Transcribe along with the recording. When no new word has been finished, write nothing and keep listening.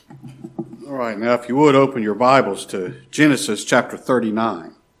All right, now if you would open your Bibles to Genesis chapter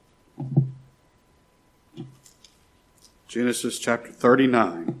 39. Genesis chapter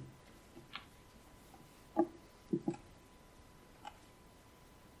 39.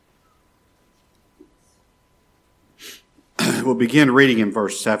 We'll begin reading in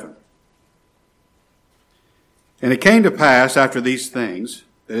verse 7. And it came to pass after these things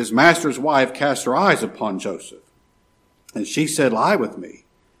that his master's wife cast her eyes upon Joseph. And she said, Lie with me.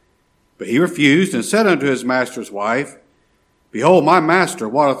 But he refused and said unto his master's wife, Behold, my master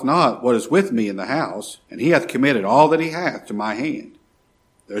wotteth not what is with me in the house, and he hath committed all that he hath to my hand.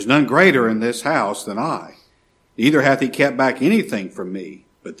 There is none greater in this house than I. Neither hath he kept back anything from me,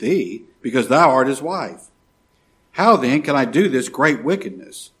 but thee, because thou art his wife. How then can I do this great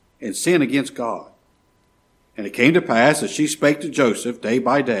wickedness, and sin against God? And it came to pass, as she spake to Joseph day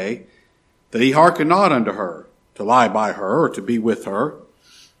by day, that he hearkened not unto her, to lie by her, or to be with her.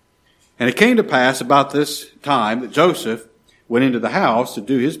 And it came to pass about this time that Joseph went into the house to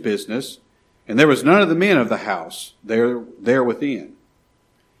do his business, and there was none of the men of the house there within.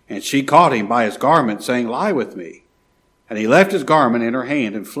 And she caught him by his garment, saying, Lie with me. And he left his garment in her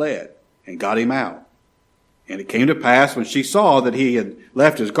hand and fled, and got him out. And it came to pass, when she saw that he had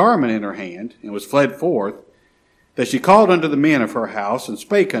left his garment in her hand, and was fled forth, that she called unto the men of her house, and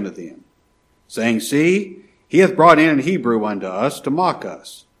spake unto them, saying, See, he hath brought in an Hebrew unto us to mock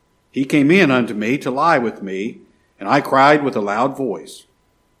us. He came in unto me to lie with me, and I cried with a loud voice.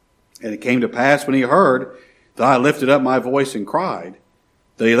 And it came to pass, when he heard that I lifted up my voice and cried,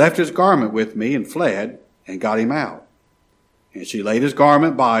 that he left his garment with me and fled, and got him out. And she laid his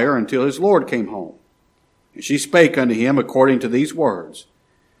garment by her until his Lord came home. And she spake unto him according to these words,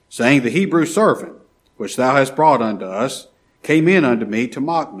 saying, The Hebrew servant, which thou hast brought unto us, came in unto me to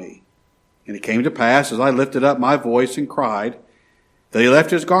mock me. And it came to pass, as I lifted up my voice and cried, that he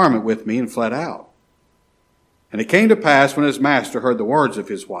left his garment with me and fled out. And it came to pass, when his master heard the words of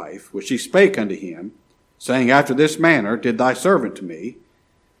his wife, which she spake unto him, saying, After this manner did thy servant to me,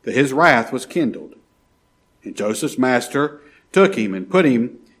 that his wrath was kindled. And Joseph's master took him and put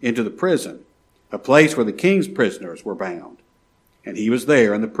him into the prison, a place where the king's prisoners were bound. And he was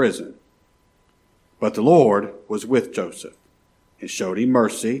there in the prison. But the Lord was with Joseph, and showed him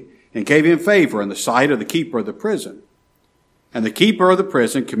mercy, and gave him favor in the sight of the keeper of the prison. And the keeper of the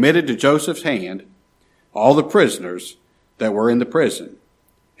prison committed to Joseph's hand all the prisoners that were in the prison.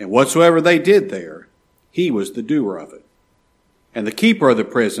 And whatsoever they did there, he was the doer of it. And the keeper of the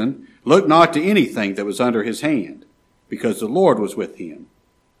prison looked not to anything that was under his hand, because the Lord was with him.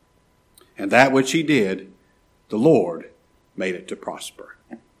 And that which he did, the Lord made it to prosper.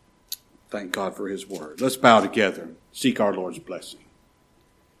 Thank God for his word. Let's bow together and seek our Lord's blessing.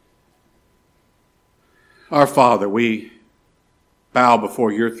 Our Father, we bow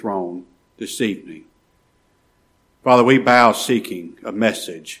before your throne this evening. Father, we bow seeking a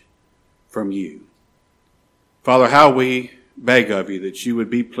message from you. Father, how we beg of you that you would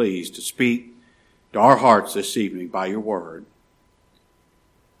be pleased to speak to our hearts this evening by your word.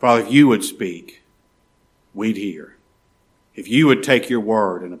 Father, if you would speak, we'd hear. If you would take your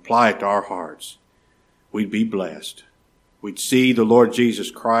word and apply it to our hearts, we'd be blessed. We'd see the Lord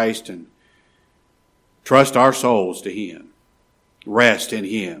Jesus Christ and trust our souls to him. Rest in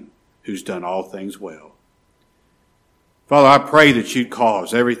him who's done all things well. Father, I pray that you'd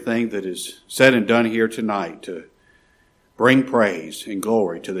cause everything that is said and done here tonight to bring praise and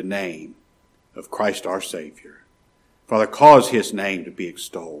glory to the name of Christ our Savior. Father, cause his name to be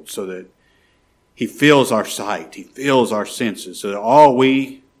extolled so that he fills our sight, he fills our senses, so that all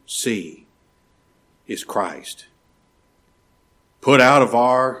we see is Christ. Put out of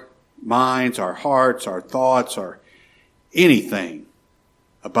our minds, our hearts, our thoughts, our anything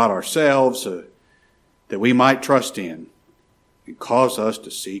about ourselves that we might trust in, and cause us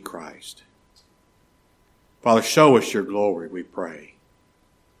to see Christ. Father, show us your glory, we pray.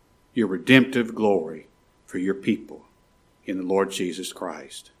 Your redemptive glory for your people in the Lord Jesus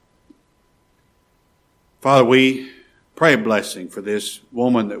Christ. Father, we pray a blessing for this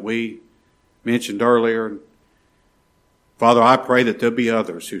woman that we mentioned earlier. Father, I pray that there'll be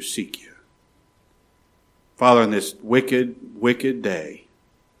others who seek you. Father, in this wicked, wicked day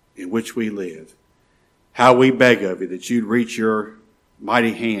in which we live, how we beg of you that you'd reach your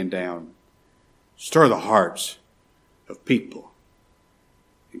mighty hand down, stir the hearts of people,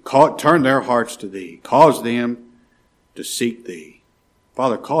 and turn their hearts to thee. Cause them to seek thee.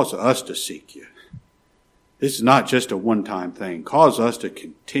 Father, cause us to seek you. This is not just a one-time thing. Cause us to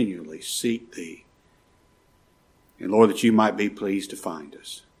continually seek thee. And Lord, that you might be pleased to find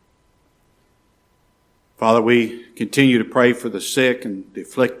us. Father, we continue to pray for the sick and the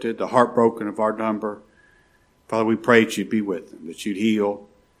afflicted, the heartbroken of our number. Father, we pray that you'd be with them, that you'd heal,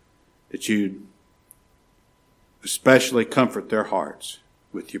 that you'd especially comfort their hearts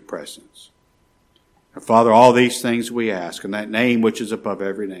with your presence. And Father, all these things we ask in that name which is above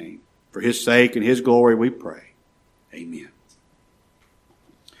every name. For his sake and his glory we pray. Amen.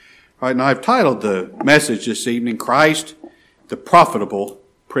 All right, now I've titled the message this evening, Christ, the Profitable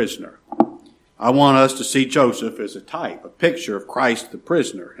Prisoner. I want us to see Joseph as a type, a picture of Christ the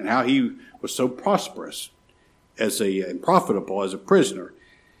prisoner, and how he was so prosperous and profitable as a prisoner.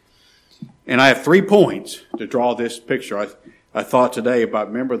 And I have 3 points to draw this picture. I thought today about,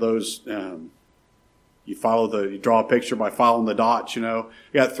 remember those, you draw a picture by following the dots, you know.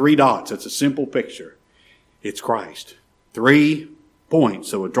 You got 3 dots. It's a simple picture. It's Christ. 3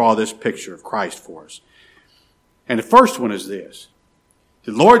 points that would draw this picture of Christ for us. And the first one is this.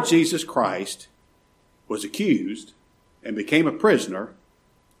 The Lord Jesus Christ was accused and became a prisoner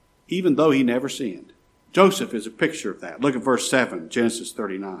even though he never sinned. Joseph is a picture of that. Look at verse 7, Genesis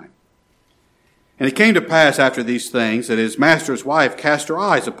 39. And it came to pass after these things that his master's wife cast her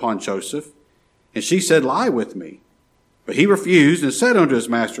eyes upon Joseph, and she said, Lie with me. But he refused and said unto his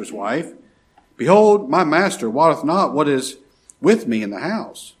master's wife, Behold, my master wotteth not what is with me in the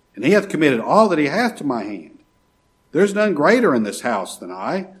house, and he hath committed all that he hath to my hand. There is none greater in this house than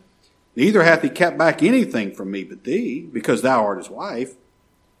I. Neither hath he kept back anything from me but thee, because thou art his wife.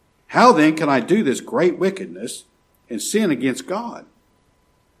 How then can I do this great wickedness and sin against God?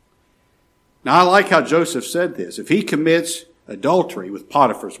 Now I like how Joseph said this. If he commits adultery with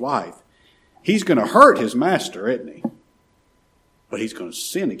Potiphar's wife, he's going to hurt his master, isn't he? But he's going to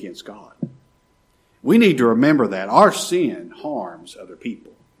sin against God. We need to remember that. Our sin harms other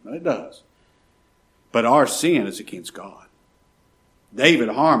people. And it does. But our sin is against God. David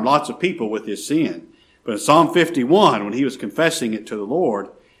harmed lots of people with his sin. But in Psalm 51, when he was confessing it to the Lord,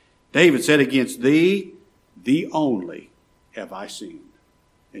 David said, Against thee only have I sinned,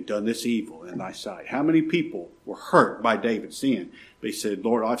 and done this evil in thy sight. How many people were hurt by David's sin? But he said,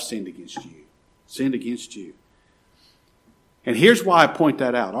 Lord, I've sinned against you. Sinned against you. And here's why I point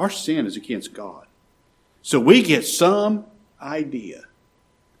that out. Our sin is against God. So we get some idea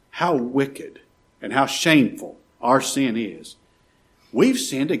how wicked and how shameful our sin is. We've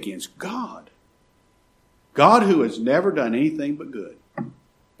sinned against God. God who has never done anything but good.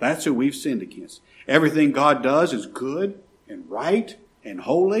 That's who we've sinned against. Everything God does is good and right and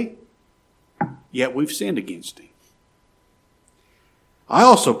holy, yet we've sinned against him.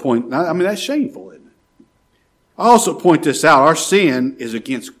 That's shameful, isn't it? I also point this out. Our sin is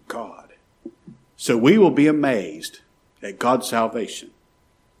against God. So we will be amazed at God's salvation.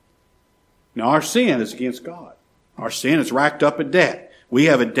 Now our sin is against God. Our sin is racked up a debt. We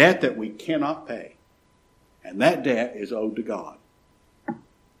have a debt that we cannot pay. And that debt is owed to God.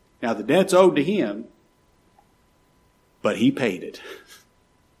 Now the debt's owed to him, but he paid it.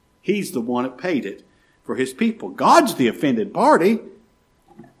 He's the one that paid it for his people. God's the offended party,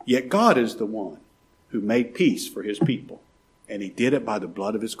 yet God is the one who made peace for his people. And he did it by the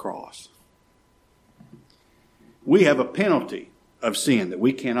blood of his cross. We have a penalty of sin that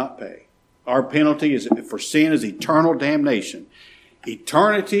we cannot pay. Our penalty for sin is eternal damnation.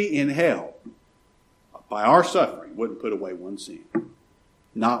 Eternity in hell, by our suffering, wouldn't put away one sin.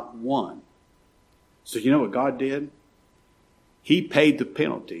 Not one. So you know what God did? He paid the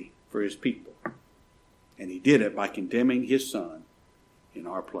penalty for his people. And he did it by condemning his son in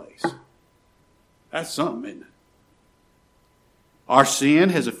our place. That's something, isn't it? Our sin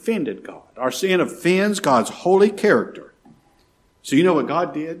has offended God. Our sin offends God's holy character. So you know what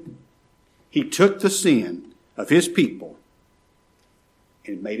God did? He took the sin of his people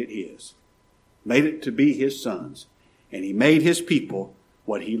and made it his. Made it to be his sons. And he made his people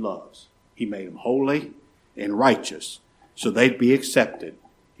what he loves. He made them holy and righteous so they'd be accepted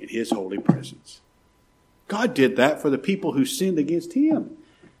in his holy presence. God did that for the people who sinned against him.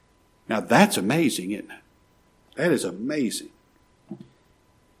 Now that's amazing, isn't it? That is amazing.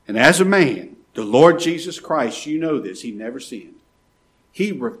 And as a man, the Lord Jesus Christ, you know this, he never sinned.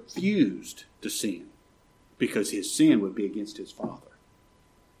 He refused to sin because his sin would be against his Father.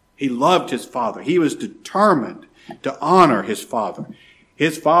 He loved his Father. He was determined to honor his Father.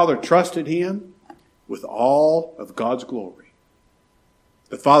 His Father trusted him with all of God's glory.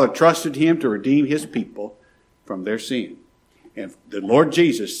 The Father trusted him to redeem his people from their sin. And the Lord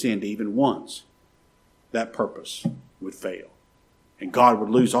Jesus sinned even once. That purpose would fail. And God would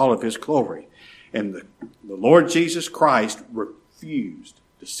lose all of his glory. And the Lord Jesus Christ refused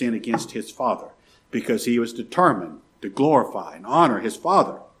to sin against his Father because he was determined to glorify and honor his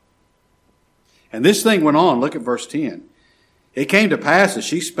Father. And this thing went on. Look at verse 10. It came to pass as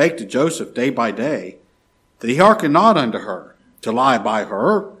she spake to Joseph day by day, that he hearkened not unto her, to lie by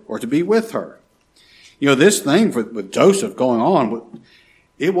her, or to be with her. You know, this thing with Joseph going on,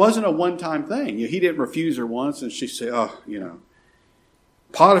 it wasn't a one-time thing. He didn't refuse her once, and she said,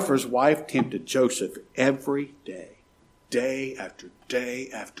 Potiphar's wife tempted Joseph every day. Day after day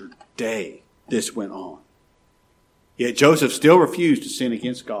after day, this went on. Yet Joseph still refused to sin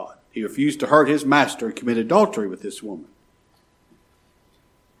against God. He refused to hurt his master and commit adultery with this woman.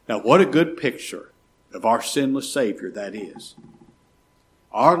 Now, what a good picture of our sinless Savior that is.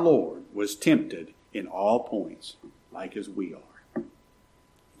 Our Lord was tempted in all points, like as we are,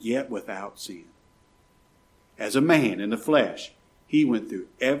 yet without sin. As a man in the flesh, he went through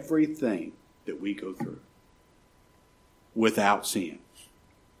everything that we go through without sin.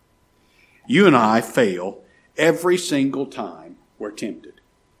 You and I fail every single time we're tempted.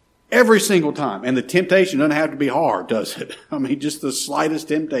 Every single time. And the temptation doesn't have to be hard, does it? I mean, just the slightest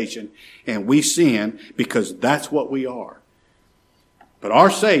temptation. And we sin because that's what we are. But our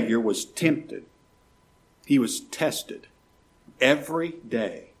Savior was tempted. He was tested every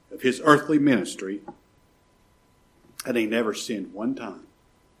day of his earthly ministry. And he never sinned one time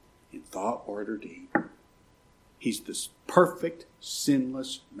in thought, word, or deed. He's this perfect,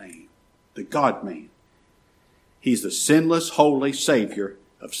 sinless man. The God-man. He's the sinless, holy Savior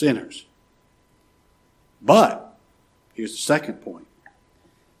of sinners. But, here's the second point.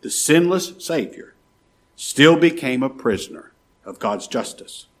 The sinless Savior still became a prisoner of God's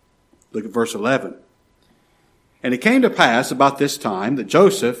justice. Look at verse 11. And it came to pass about this time that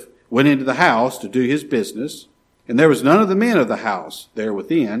Joseph went into the house to do his business, and there was none of the men of the house there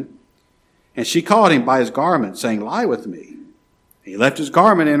within. And she caught him by his garment, saying, Lie with me. He left his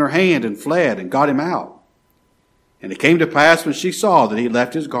garment in her hand and fled and got him out. And it came to pass when she saw that he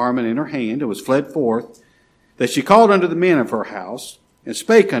left his garment in her hand and was fled forth, that she called unto the men of her house and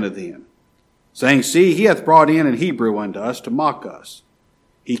spake unto them, saying, See, he hath brought in an Hebrew unto us to mock us.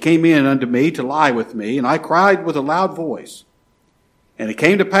 He came in unto me to lie with me, and I cried with a loud voice. And it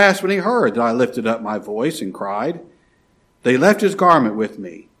came to pass when he heard that I lifted up my voice and cried, they left his garment with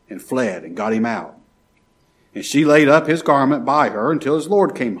me and fled and got him out. And she laid up his garment by her until his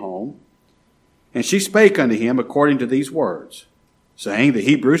Lord came home. And she spake unto him according to these words, saying, The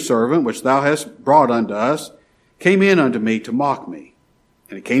Hebrew servant which thou hast brought unto us came in unto me to mock me.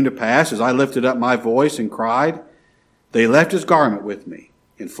 And it came to pass, as I lifted up my voice and cried, they left his garment with me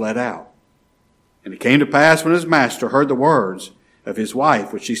and fled out. And it came to pass when his master heard the words of his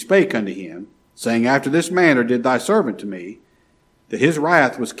wife which she spake unto him, saying, After this manner did thy servant to me, that his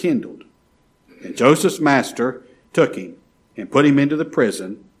wrath was kindled. And Joseph's master took him and put him into the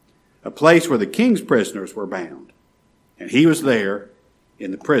prison, a place where the king's prisoners were bound. And he was there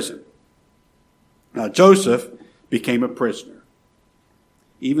in the prison. Now Joseph became a prisoner,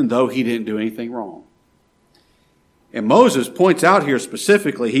 even though he didn't do anything wrong. And Moses points out here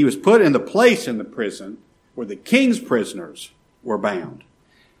specifically, he was put in the place in the prison where the king's prisoners were bound.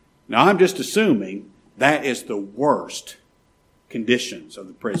 Now I'm just assuming that is the worst conditions of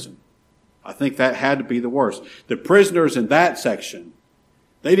the prison. I think that had to be the worst. The prisoners in that section,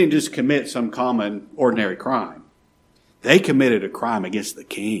 they didn't just commit some common, ordinary crime. They committed a crime against the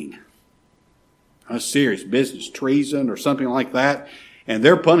king. A serious business, treason or something like that. And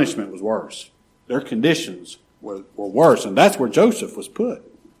their punishment was worse. Their conditions were worse. And that's where Joseph was put.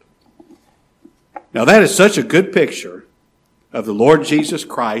 Now that is such a good picture of the Lord Jesus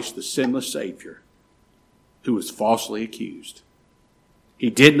Christ, the sinless Savior, who was falsely accused. He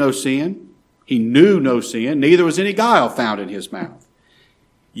did no sin. He knew no sin. Neither was any guile found in his mouth.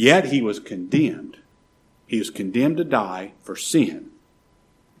 Yet he was condemned. He was condemned to die for sin.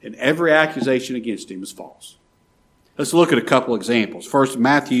 And every accusation against him was false. Let's look at a couple examples. First,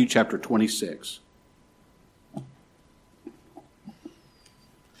 Matthew chapter 26.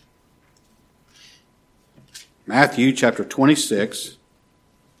 Matthew chapter 26,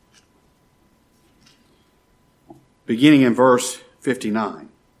 beginning in verse 59.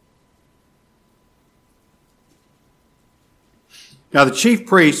 Now the chief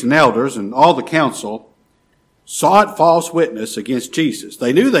priests and elders and all the council sought false witness against Jesus.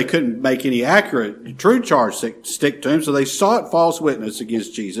 They knew they couldn't make any accurate, true charge stick to him, so they sought false witness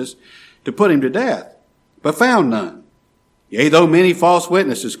against Jesus to put him to death, but found none. Yea, though many false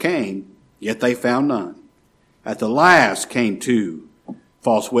witnesses came, yet they found none. At the last came 2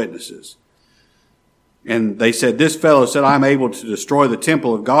 false witnesses. And they said, This fellow said, I'm able to destroy the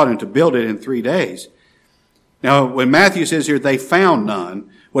temple of God and to build it in 3 days. Now, when Matthew says here, they found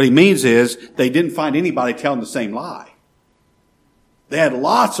none, what he means is they didn't find anybody telling the same lie. They had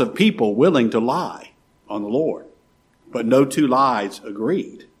lots of people willing to lie on the Lord, but no two lies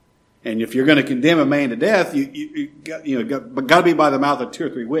agreed. And if you're going to condemn a man to death, you got to be by the mouth of 2 or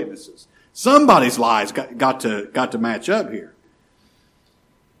 3 witnesses. Somebody's lies got to match up here.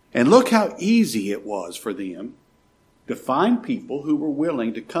 And look how easy it was for them to find people who were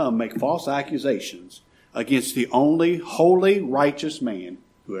willing to come make false accusations against the only holy, righteous man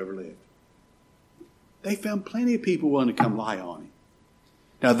who ever lived. They found plenty of people willing to come lie on him.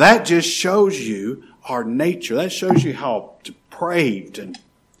 Now that just shows you our nature. That shows you how depraved and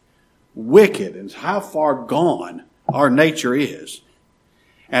wicked and how far gone our nature is.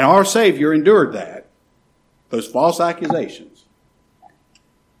 And our Savior endured that, those false accusations.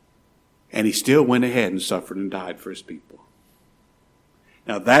 And he still went ahead and suffered and died for his people.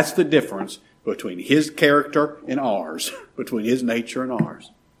 Now that's the difference between his character and ours, between his nature and ours.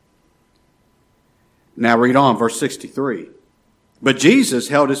 Now read on, verse 63. But Jesus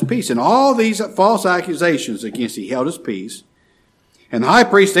held his peace. And all these false accusations against him, he held his peace. And the high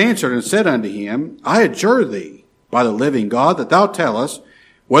priest answered and said unto him, I adjure thee by the living God that thou tell us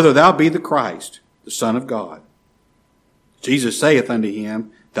whether thou be the Christ, the Son of God. Jesus saith unto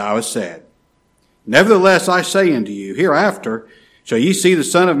him, Thou hast said. Nevertheless I say unto you, hereafter shall ye see the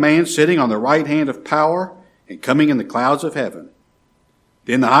Son of Man sitting on the right hand of power and coming in the clouds of heaven.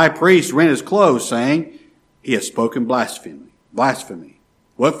 Then the high priest rent his clothes, saying, He hath spoken blasphemy.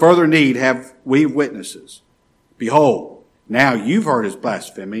 What further need have we witnesses? Behold, now you've heard his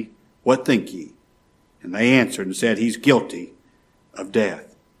blasphemy. What think ye? And they answered and said, He's guilty of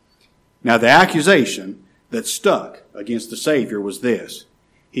death. Now the accusation that stuck against the Savior was this.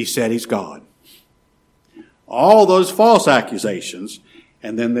 He said he's God. All those false accusations,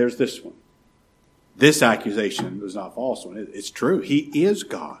 and then there's this one. This accusation was not a false one. It's true. He is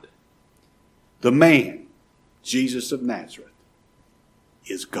God. The man, Jesus of Nazareth,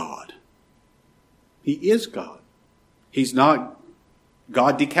 is God. He is God. He's not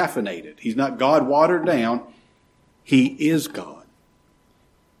God decaffeinated. He's not God watered down. He is God.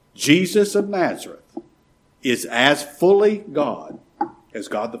 Jesus of Nazareth is as fully God as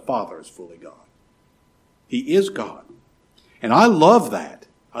God the Father is fully God. He is God. And I love that.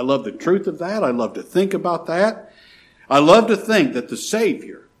 I love the truth of that. I love to think about that. I love to think that the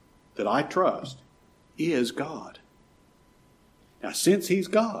Savior that I trust is God. Now, since he's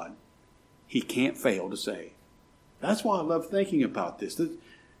God, he can't fail to save. That's why I love thinking about this.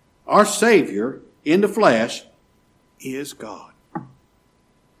 Our Savior in the flesh is God.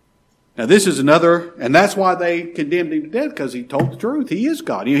 Now this is another, and that's why they condemned him to death, because he told the truth. He is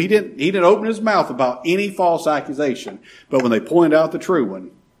God. He didn't open his mouth about any false accusation. But when they pointed out the true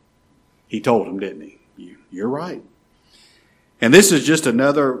one, he told them, didn't he? You're right. And this is just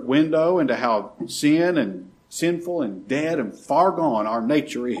another window into how sinful and dead and far gone our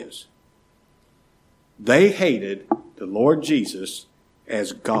nature is. They hated the Lord Jesus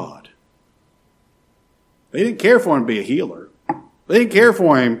as God. They didn't care for him to be a healer. They didn't care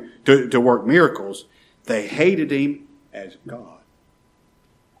for him to work miracles. They hated him as God.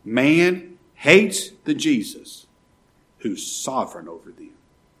 Man hates the Jesus who's sovereign over them,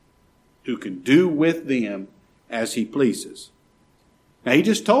 who can do with them as he pleases. Now he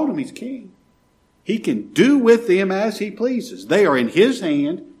just told them he's king. He can do with them as he pleases. They are in his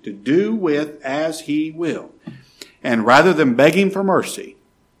hand to do with as he will. And rather than begging for mercy,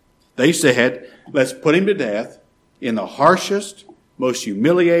 they said, let's put him to death in the harshest, most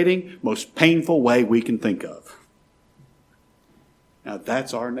humiliating, most painful way we can think of. Now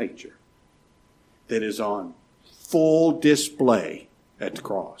that's our nature that is on full display at the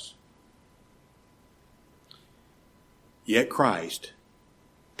cross. Yet Christ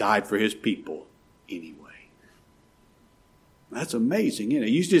died for his people anyway. That's amazing, isn't it?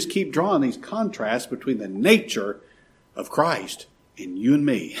 You just keep drawing these contrasts between the nature of Christ and you and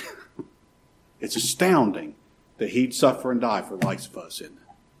me. It's astounding that he'd suffer and die for the likes of us, isn't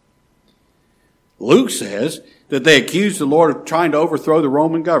it? Luke says that they accused the Lord of trying to overthrow the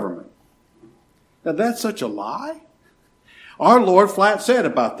Roman government. Now that's such a lie. Our Lord flat said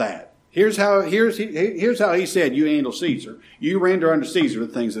about that. Here's how he said, you handle Caesar. You render unto Caesar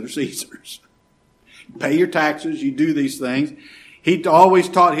the things that are Caesar's. Pay your taxes, you do these things. He always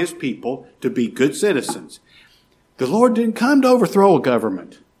taught his people to be good citizens. The Lord didn't come to overthrow a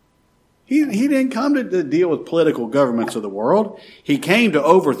government. He didn't come to deal with political governments of the world. He came to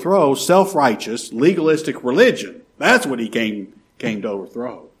overthrow self-righteous, legalistic religion. That's what he came to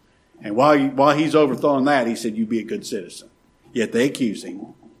overthrow. And while he's overthrowing that, he said, you be a good citizen. Yet they accuse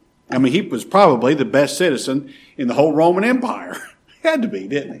him. I mean, he was probably the best citizen in the whole Roman Empire. Had to be,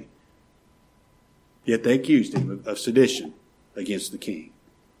 didn't he? Yet they accused him of sedition against the king.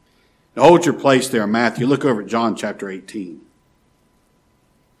 Now hold your place there in Matthew. Look over at John chapter 18.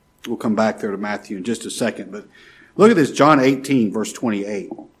 We'll come back there to Matthew in just a second, but look at this, John 18, verse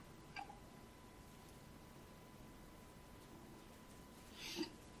 28.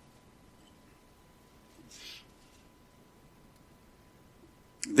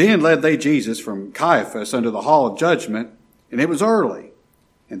 Then led they Jesus from Caiaphas unto the hall of judgment, and it was early.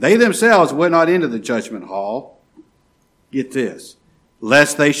 And they themselves went not into the judgment hall. Get this,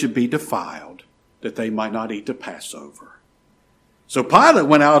 lest they should be defiled, that they might not eat the Passover. So Pilate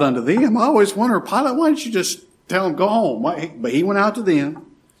went out unto them. I always wonder, Pilate, why didn't you just tell them go home? But he went out to them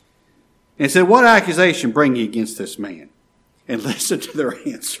and said, what accusation bring ye against this man? And listen to their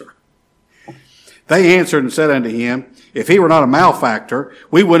answer. They answered and said unto him, if he were not a malefactor,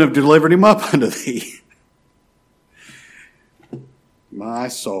 we wouldn't have delivered him up unto thee. My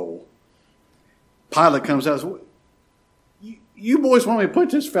soul. Pilate comes out and says, you boys want me to put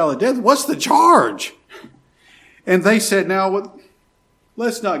this fellow to death? What's the charge? And they said, now,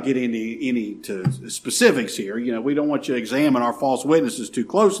 let's not get into any specifics here. You know, we don't want you to examine our false witnesses too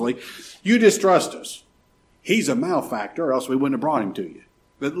closely. You distrust us. He's a malefactor, or else we wouldn't have brought him to you.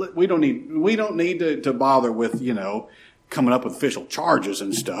 But we don't need to bother with, you know, coming up with official charges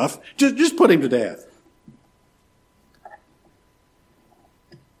and stuff. Just put him to death.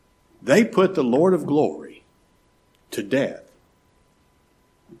 They put the Lord of glory to death.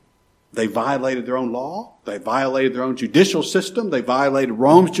 They violated their own law. They violated their own judicial system. They violated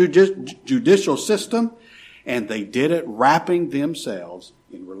Rome's judicial system. And they did it wrapping themselves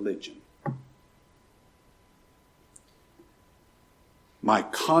in religion. My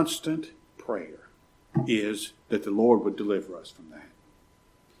constant prayer is that the Lord would deliver us from that.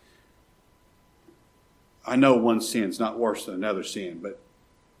 I know one sin's not worse than another sin, but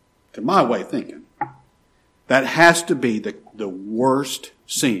to my way of thinking, that has to be the worst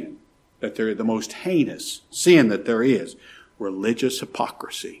sin, the most heinous sin that there is, religious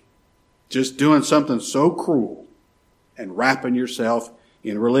hypocrisy. Just doing something so cruel and wrapping yourself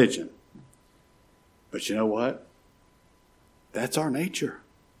in religion. But you know what? That's our nature.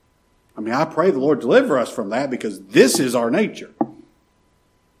 I mean, I pray the Lord deliver us from that because this is our nature.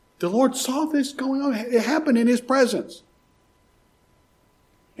 The Lord saw this going on. It happened in His presence.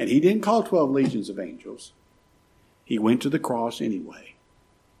 And He didn't call 12 legions of angels. He went to the cross anyway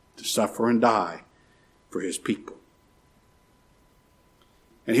to suffer and die for His people.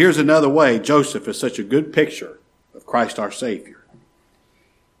 And here's another way Joseph is such a good picture of Christ our Savior.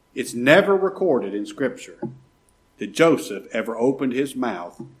 It's never recorded in Scripture that Joseph ever opened his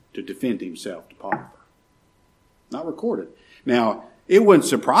mouth to defend himself to Potiphar. Not recorded. Now, it wouldn't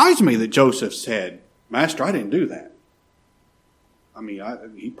surprise me that Joseph said, Master, I didn't do that. I mean,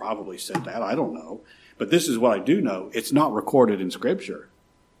 he probably said that. I don't know. But this is what I do know. It's not recorded in Scripture.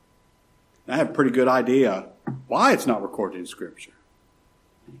 I have a pretty good idea why it's not recorded in Scripture.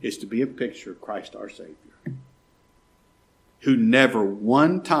 It's to be a picture of Christ our Savior, who never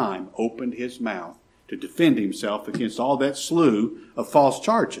one time opened his mouth to defend himself against all that slew of false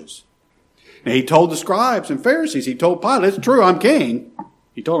charges. Now, he told the scribes and Pharisees, he told Pilate, it's true, I'm king.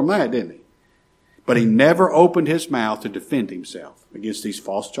 He told them that, didn't he? But he never opened his mouth to defend himself against these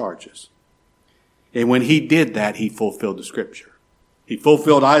false charges. And when he did that, he fulfilled the Scripture. He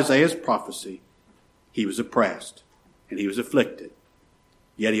fulfilled Isaiah's prophecy. He was oppressed and he was afflicted,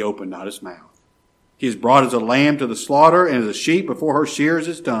 yet he opened not his mouth. He is brought as a lamb to the slaughter, and as a sheep before her shearers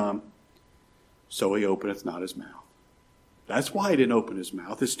is dumb, so he openeth not his mouth. That's why he didn't open his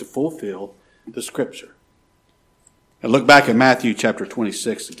mouth. It's to fulfill the Scripture. And look back at Matthew chapter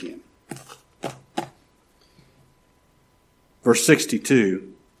 26 again. Verse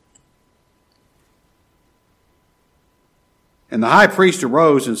 62. And the high priest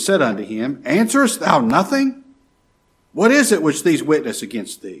arose and said unto him, Answerest thou nothing? What is it which these witness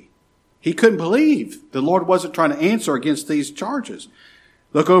against thee? He couldn't believe the Lord wasn't trying to answer against these charges.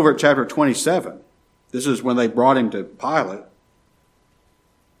 Look over at chapter 27. This is when they brought him to Pilate.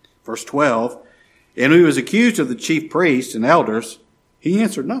 Verse 12. And when he was accused of the chief priests and elders, he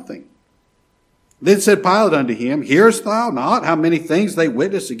answered nothing. Then said Pilate unto him, Hearest thou not how many things they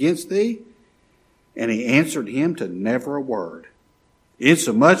witness against thee? And he answered him to never a word,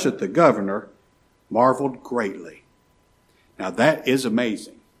 insomuch that the governor marveled greatly. Now that is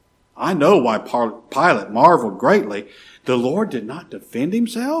amazing. I know why Pilate marveled greatly. The Lord did not defend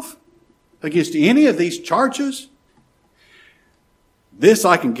himself against any of these charges. This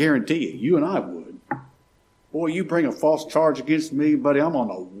I can guarantee you. You and I would. Boy, you bring a false charge against me, buddy, I'm on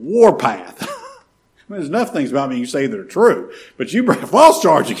a warpath. I mean, there's enough things about me you say that are true. But you bring a false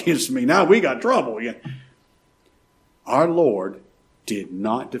charge against me, now we got trouble. Our Lord did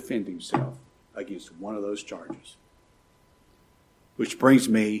not defend himself against one of those charges. Which brings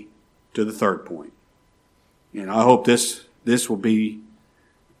me to the third point. And I hope this will be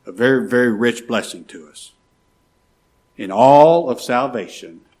a very, very rich blessing to us. In all of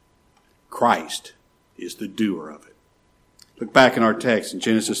salvation, Christ is the doer of it. Look back in our text in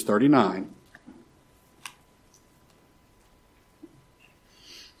Genesis 39,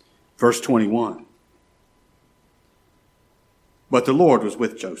 verse 21. But the Lord was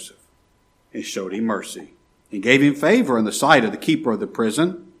with Joseph and showed him mercy and gave him favor in the sight of the keeper of the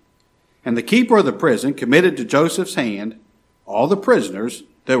prison. And the keeper of the prison committed to Joseph's hand all the prisoners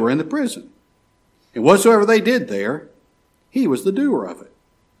that were in the prison. And whatsoever they did there, he was the doer of it.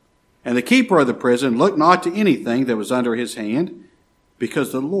 And the keeper of the prison looked not to anything that was under his hand,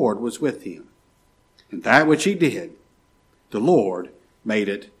 because the Lord was with him. And that which he did, the Lord made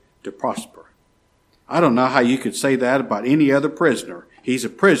it to prosper. I don't know how you could say that about any other prisoner. He's a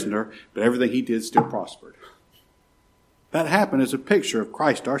prisoner, but everything he did still prospered. That happened as a picture of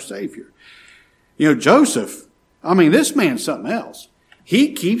Christ our Savior. You know, Joseph, this man's something else.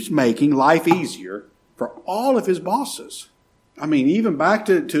 He keeps making life easier for all of his bosses. Even back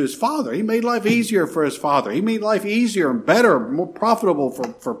to his father. He made life easier for his father. He made life easier and better, more profitable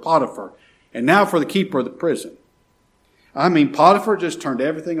for Potiphar. And now for the keeper of the prison. Potiphar just turned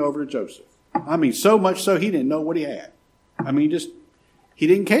everything over to Joseph. So much so he didn't know what he had. He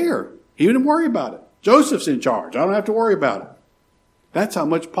didn't care. He didn't worry about it. Joseph's in charge. I don't have to worry about it. That's how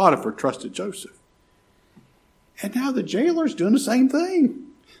much Potiphar trusted Joseph. And now the jailer's doing the same thing.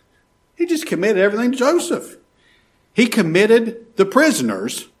 He just committed everything to Joseph. He committed the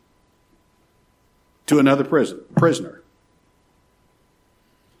prisoners to another prisoner.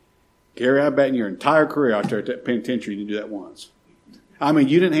 Gary, I bet in your entire career out there at that penitentiary you didn't do that once.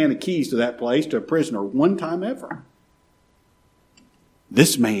 You didn't hand the keys to that place to a prisoner one time ever.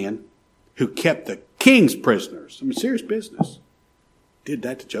 This man who kept the king's prisoners, serious business, did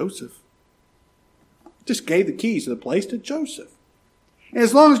that to Joseph. Just gave the keys to the place to Joseph. And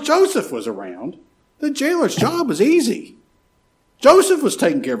as long as Joseph was around, the jailer's job was easy. Joseph was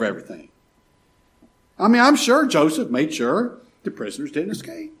taking care of everything. I'm sure Joseph made sure the prisoners didn't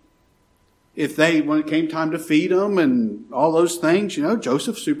escape. When it came time to feed them and all those things,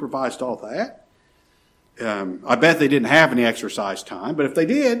 Joseph supervised all that. I bet they didn't have any exercise time, but if they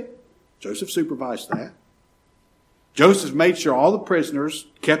did, Joseph supervised that. Joseph made sure all the prisoners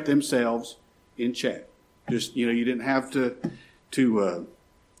kept themselves in check. Just, you didn't have to do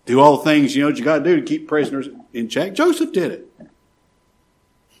all the things, you got to do to keep prisoners in check. Joseph did it.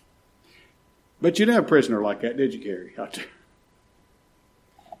 But you didn't have a prisoner like that, did you, Gary?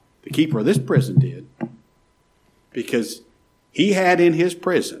 The keeper of this prison did. Because he had in his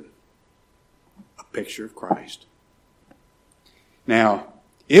prison a picture of Christ. Now,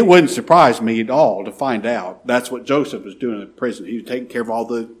 it wouldn't surprise me at all to find out that's what Joseph was doing in the prison. He was taking care of all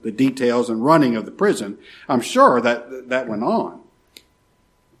the details and running of the prison. I'm sure that went on.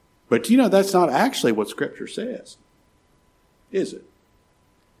 But that's not actually what Scripture says, is it?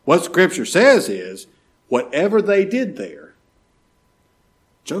 What Scripture says is, whatever they did there,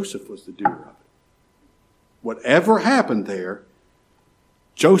 Joseph was the doer of it. Whatever happened there,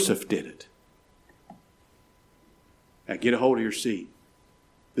 Joseph did it. Now get a hold of your seat.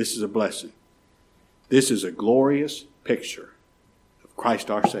 This is a blessing. This is a glorious picture of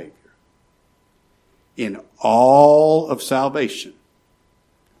Christ our Savior. In all of salvation,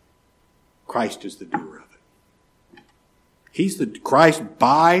 Christ is the doer of it. Christ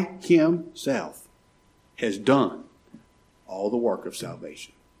by himself has done all the work of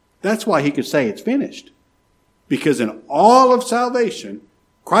salvation. That's why he could say it's finished. Because in all of salvation,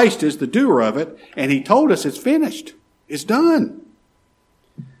 Christ is the doer of it, and he told us it's finished. It's done.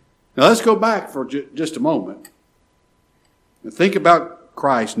 Now let's go back for just a moment and think about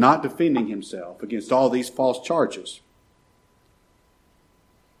Christ not defending himself against all these false charges.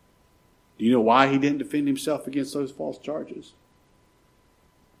 Do you know why he didn't defend himself against those false charges?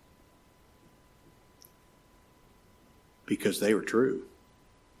 Because they were true.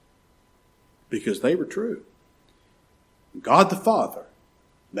 Because they were true. God the Father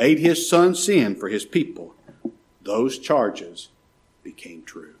made his Son sin for his people. Those charges became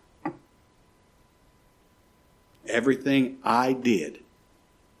true. Everything I did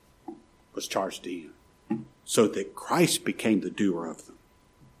was charged to him, so that Christ became the doer of them.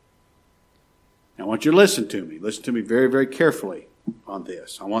 Now I want you to listen to me. Listen to me very, very carefully on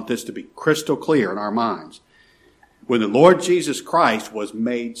this. I want this to be crystal clear in our minds. When the Lord Jesus Christ was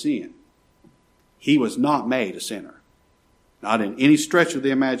made sin, he was not made a sinner. Not in any stretch of the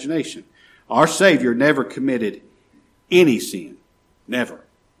imagination. Our Savior never committed any sin. Never.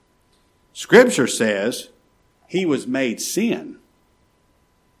 Scripture says he was made sin.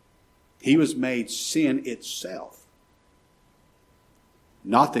 He was made sin itself.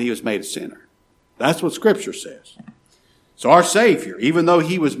 Not that he was made a sinner. That's what Scripture says. So our Savior, even though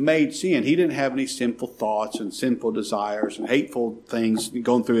he was made sin, he didn't have any sinful thoughts and sinful desires and hateful things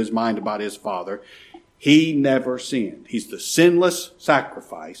going through his mind about his Father. He never sinned. He's the sinless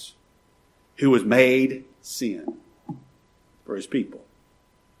sacrifice who was made sin for his people.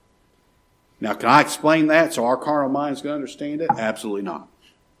 Now, can I explain that so our carnal minds can understand it? Absolutely not.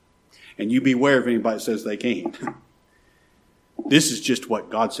 And you beware of anybody that says they can. This is just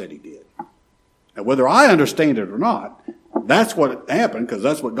what God said he did. Now, whether I understand it or not, that's what happened because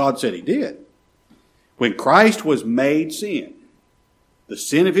that's what God said he did. When Christ was made sin, the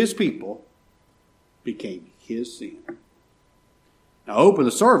sin of his people became his sin. Now, I open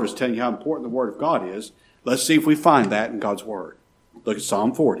the service telling you how important the Word of God is. Let's see if we find that in God's Word. Look at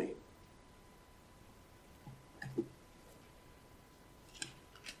Psalm 40.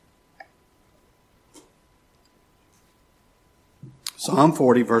 Psalm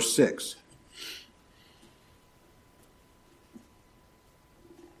 40, verse 6.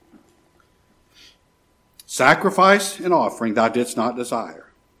 Sacrifice and offering thou didst not desire.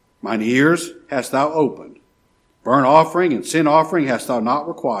 Mine ears hast thou opened. Burnt offering and sin offering hast thou not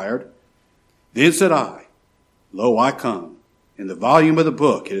required. Then said I, Lo, I come. In the volume of the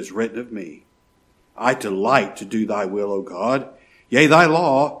book it is written of me. I delight to do thy will, O God. Yea, thy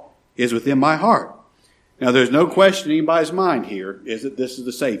law is within my heart. Now, there's no question in anybody's mind here is that this is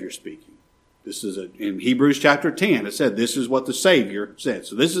the Savior speaking. This is in Hebrews chapter 10, it said this is what the Savior said.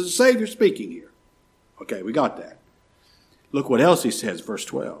 So this is the Savior speaking here. Okay, we got that. Look what else he says, verse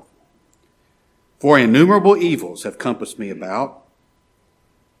 12. For innumerable evils have compassed me about.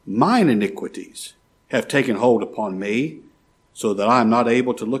 Mine iniquities have taken hold upon me, so that I am not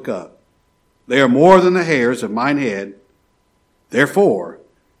able to look up. They are more than the hairs of mine head. Therefore,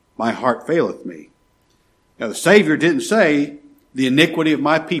 my heart faileth me. Now, the Savior didn't say, the iniquity of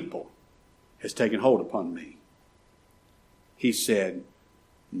my people has taken hold upon me. He said,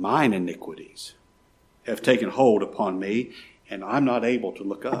 mine iniquities have taken hold upon me, and I'm not able to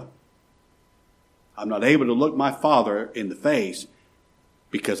look up. I'm not able to look my Father in the face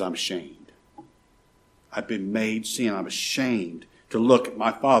because I'm ashamed. I've been made sin. I'm ashamed to look at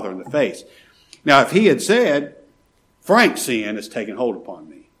my Father in the face. Now, if he had said, Frank's sin has taken hold upon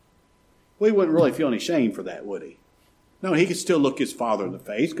me, we wouldn't really feel any shame for that, would he? No, he could still look his Father in the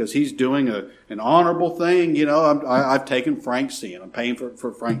face because he's doing an honorable thing. You know, I've taken Frank's sin. I'm paying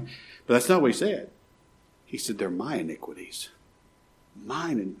for Frank. But that's not what he said. He said, they're my iniquities.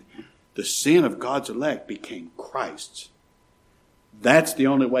 Mine. And the sin of God's elect became Christ's. That's the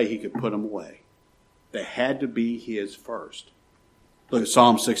only way he could put them away. They had to be his first. Look at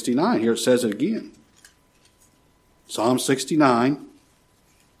Psalm 69. Here it says it again. Psalm 69.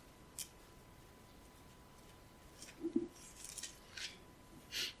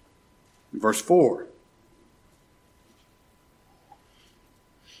 Verse 4.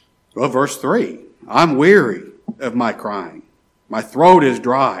 Well, verse 3. I'm weary of my crying. My throat is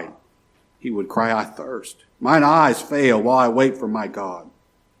dried. He would cry, I thirst. Mine eyes fail while I wait for my God.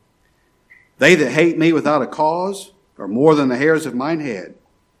 They that hate me without a cause are more than the hairs of mine head.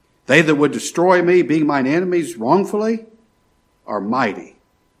 They that would destroy me, being mine enemies wrongfully, are mighty.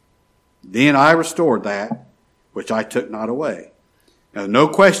 Then I restored that which I took not away. Now, no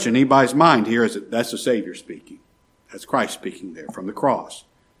question in anybody's mind here is that that's the Savior speaking. That's Christ speaking there from the cross.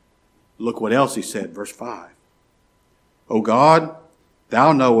 Look what else he said, verse 5. O God,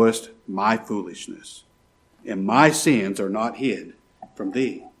 thou knowest my foolishness, and my sins are not hid from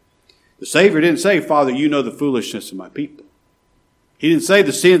thee. The Savior didn't say, Father, you know the foolishness of my people. He didn't say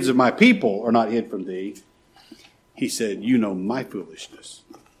the sins of my people are not hid from thee. He said, you know my foolishness,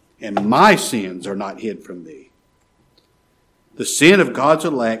 and my sins are not hid from thee. The sin of God's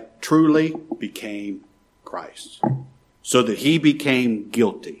elect truly became Christ, so that he became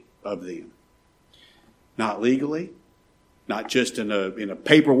guilty of them. Not legally, not just in a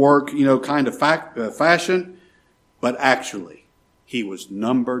paperwork, kind of fashion, but actually, he was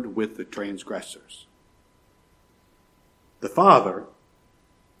numbered with the transgressors. The Father,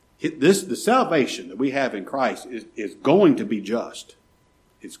 the salvation that we have in Christ is going to be just.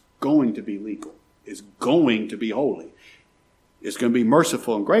 It's going to be legal. It's going to be holy. It's going to be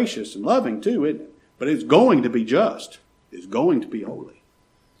merciful and gracious and loving too, isn't it? But it's going to be just. It's going to be holy.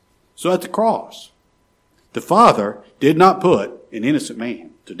 So at the cross, the Father did not put an innocent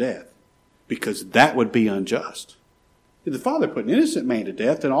man to death because that would be unjust. If the Father put an innocent man to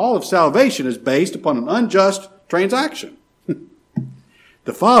death, then all of salvation is based upon an unjust transaction.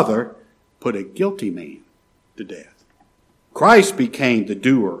 The Father put a guilty man to death. Christ became the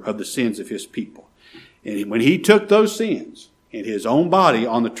doer of the sins of his people. And when he took those sins in his own body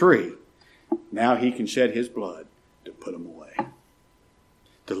on the tree, now he can shed his blood to put them away.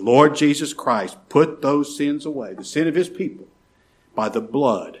 The Lord Jesus Christ put those sins away, the sin of his people, by the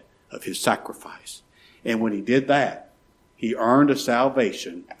blood of his sacrifice. And when he did that, he earned a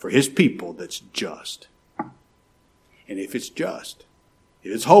salvation for his people that's just. And if it's just,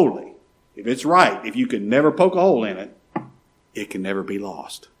 if it's holy, if it's right, if you can never poke a hole in it, it can never be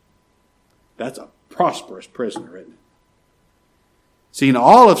lost. That's a prosperous prisoner, isn't it? See, in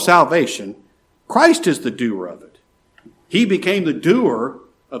all of salvation, Christ is the doer of it. He became the doer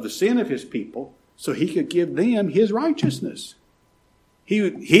of the sin of his people so he could give them his righteousness.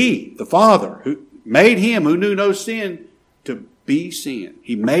 He, the Father, who made him who knew no sin to be sin.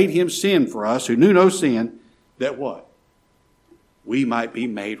 He made him sin for us who knew no sin, that what? We might be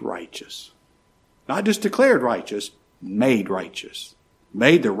made righteous. Not just declared righteous, made righteous.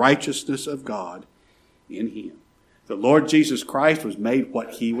 Made the righteousness of God in him. The Lord Jesus Christ was made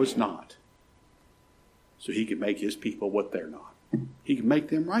what he was not, so he could make his people what they're not. He could make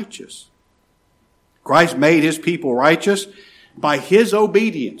them righteous. Christ made his people righteous by his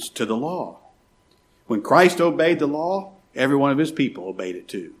obedience to the law. When Christ obeyed the law, every one of his people obeyed it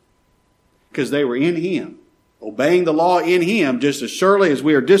too, because they were in him. Obeying the law in him, just as surely as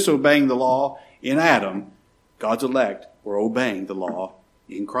we are disobeying the law in Adam, God's elect were obeying the law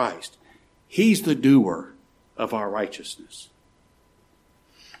in Christ. He's the doer of our righteousness.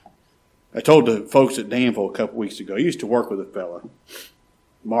 I told the folks at Danville a couple weeks ago, I used to work with a fella.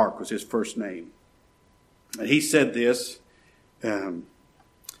 Mark was his first name. And he said this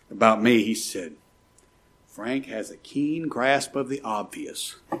about me. He said, Frank has a keen grasp of the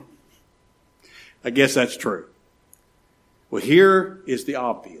obvious. I guess that's true. Well, here is the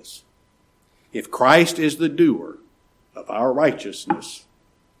obvious. If Christ is the doer of our righteousness,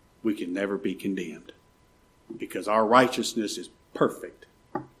 we can never be condemned, because our righteousness is perfect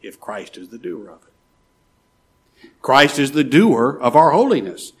if Christ is the doer of it. Christ is the doer of our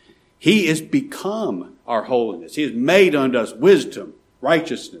holiness. He is become our holiness. He has made unto us wisdom,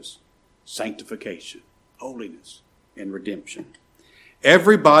 righteousness, sanctification, holiness, and redemption.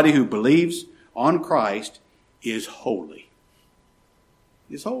 Everybody who believes on Christ is holy.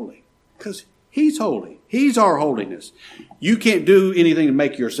 Is holy because he's holy. He's our holiness. You can't do anything to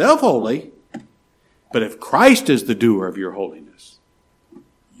make yourself holy, but if Christ is the doer of your holiness,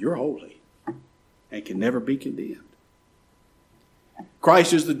 you're holy and can never be condemned.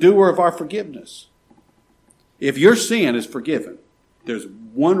 Christ is the doer of our forgiveness. If your sin is forgiven, there's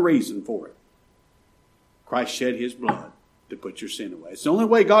one reason for it. Christ shed his blood to put your sin away. It's the only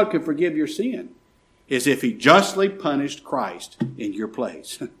way God can forgive your sin, is if he justly punished Christ in your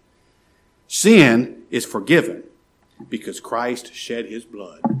place. Sin is forgiven because Christ shed his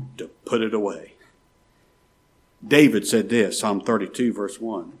blood to put it away. David said this, Psalm 32, verse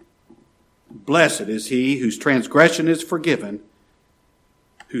 1. Blessed is he whose transgression is forgiven,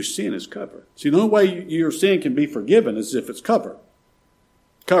 whose sin is covered. See, the only way your sin can be forgiven is if it's covered.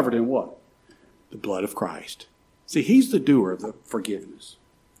 Covered in what? The blood of Christ. See, he's the doer of the forgiveness.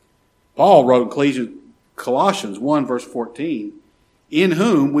 Paul wrote in Colossians 1, verse 14, in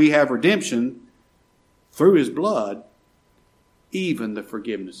whom we have redemption through his blood, even the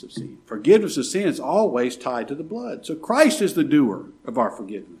forgiveness of sin. Forgiveness of sin is always tied to the blood. So Christ is the doer of our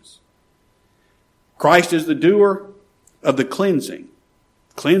forgiveness. Christ is the doer of the cleansing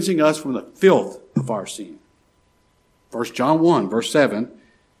us from the filth of our sin. 1 John 1, verse 7,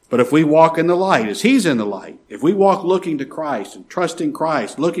 but if we walk in the light as he's in the light, if we walk looking to Christ and trusting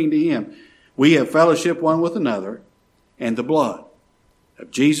Christ, looking to him, we have fellowship one with another, and the blood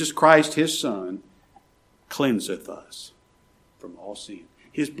of Jesus Christ, his Son, cleanseth us from all sin.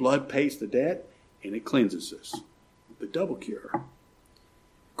 His blood pays the debt, and it cleanses us. The double cure.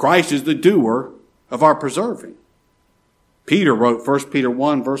 Christ is the doer of our preserving. Peter wrote 1 Peter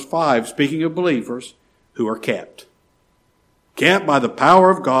 1, verse 5, speaking of believers who are kept. Kept by the power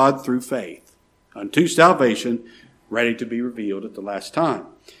of God through faith unto salvation, ready to be revealed at the last time.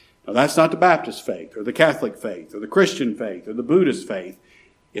 Now that's not the Baptist faith or the Catholic faith or the Christian faith or the Buddhist faith.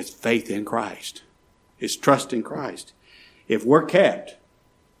 It's faith in Christ. It's trust in Christ. If we're kept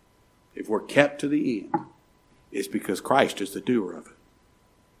to the end, it's because Christ is the doer of it.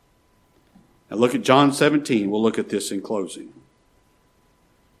 Now look at John 17. We'll look at this in closing.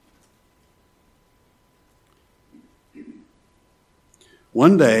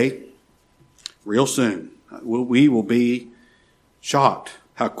 One day, real soon, We will be shocked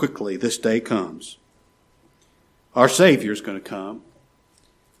how quickly this day comes. Our Savior is going to come,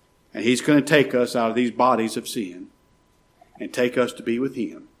 and He's going to take us out of these bodies of sin and take us to be with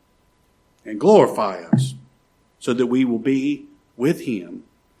Him and glorify us so that we will be with Him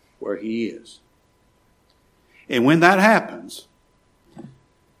where He is. And when that happens,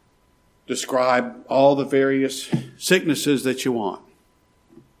 describe all the various sicknesses that you want.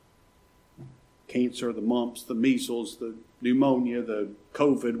 Cancer, the mumps, the measles, the pneumonia, the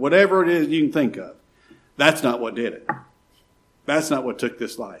COVID, whatever it is you can think of. That's not what did it. That's not what took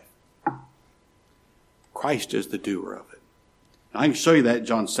this life. Christ is the doer of it. I can show you that in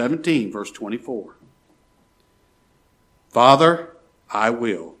John 17, verse 24. Father, I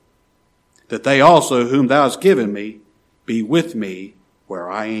will that they also whom thou hast given me be with me where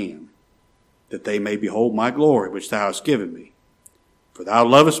I am, that they may behold my glory which thou hast given me. For thou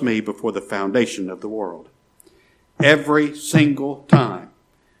lovest me before the foundation of the world. Every single time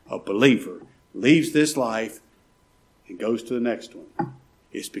a believer leaves this life and goes to the next one,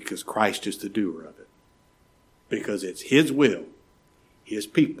 it's because Christ is the doer of it. Because it's His will, His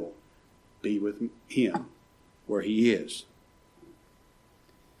people be with Him where He is.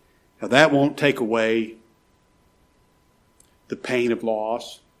 Now that won't take away the pain of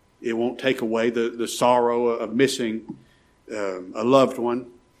loss. It won't take away the sorrow of missing a loved one.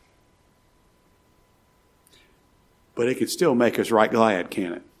 But it can still make us right glad,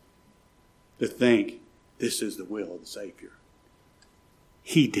 can it? To think this is the will of the Savior.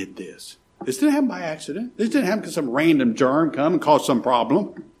 He did this. This didn't happen by accident. This didn't happen because some random germ come and cause some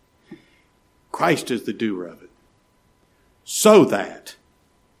problem. Christ is the doer of it. So that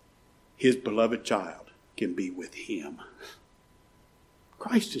His beloved child can be with Him.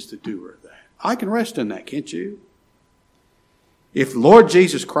 Christ is the doer of that. I can rest in that, can't you? If Lord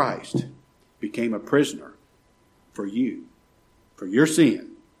Jesus Christ became a prisoner for you, for your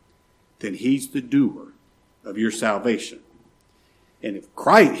sin, then He's the doer of your salvation. And if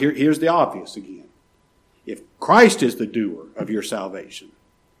Christ, here's the obvious again. If Christ is the doer of your salvation,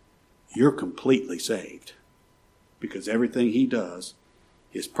 you're completely saved. Because everything He does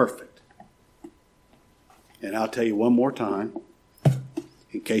is perfect. And I'll tell you one more time,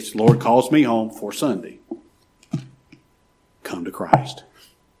 in case the Lord calls me home for Sunday, come to Christ.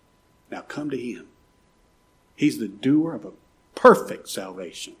 Now come to Him. He's the doer of a perfect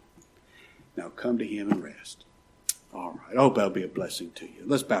salvation. Now come to Him and rest. All right. I hope that'll be a blessing to you.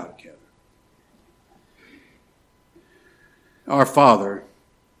 Let's bow together. Our Father,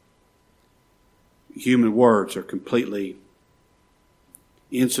 human words are completely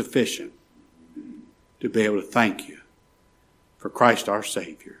insufficient to be able to thank You for Christ our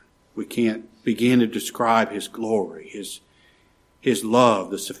Savior. We can't begin to describe His glory, His love,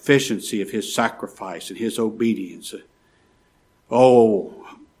 the sufficiency of His sacrifice and His obedience.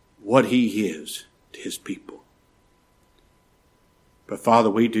 Oh, what He is to His people. But Father,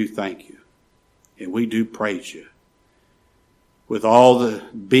 we do thank You and we do praise You. With all the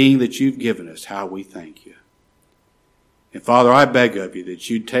being that You've given us, how we thank You. And Father, I beg of You that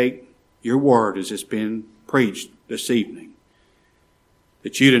You'd take Your word as it's been preached this evening,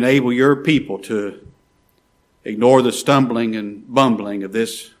 that You'd enable Your people to ignore the stumbling and bumbling of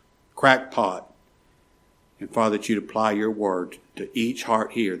this crackpot. And Father, that You'd apply Your word to each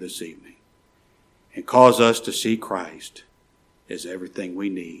heart here this evening and cause us to see Christ as everything we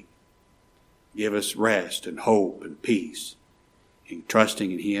need. Give us rest and hope and peace in trusting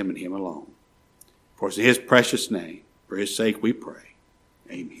in Him and Him alone. For it's in His precious name, for His sake we pray.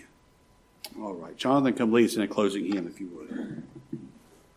 Amen. All right. Jonathan, come lead us in a closing hymn if you would.